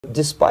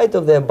Despite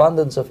of the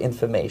abundance of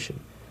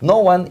information, no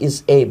one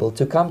is able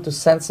to come to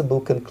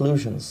sensible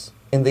conclusions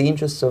in the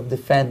interests of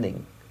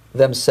defending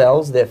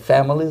themselves, their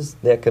families,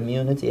 their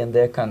community, and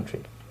their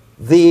country.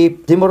 The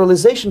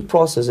demoralization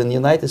process in the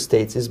United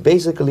States is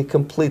basically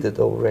completed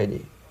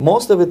already.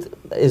 Most of it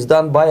is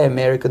done by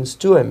Americans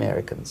to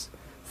Americans,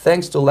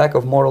 thanks to lack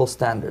of moral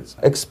standards.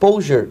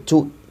 Exposure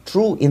to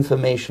true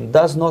information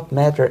does not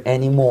matter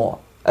anymore.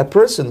 A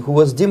person who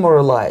was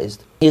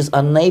demoralized is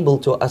unable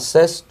to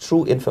assess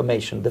true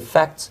information. The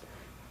facts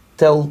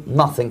tell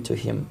nothing to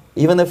him.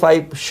 Even if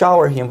I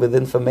shower him with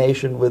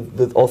information,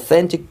 with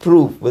authentic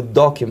proof, with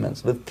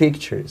documents, with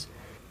pictures,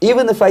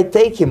 even if I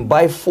take him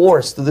by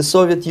force to the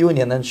Soviet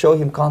Union and show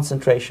him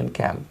concentration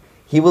camp,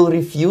 he will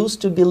refuse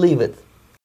to believe it.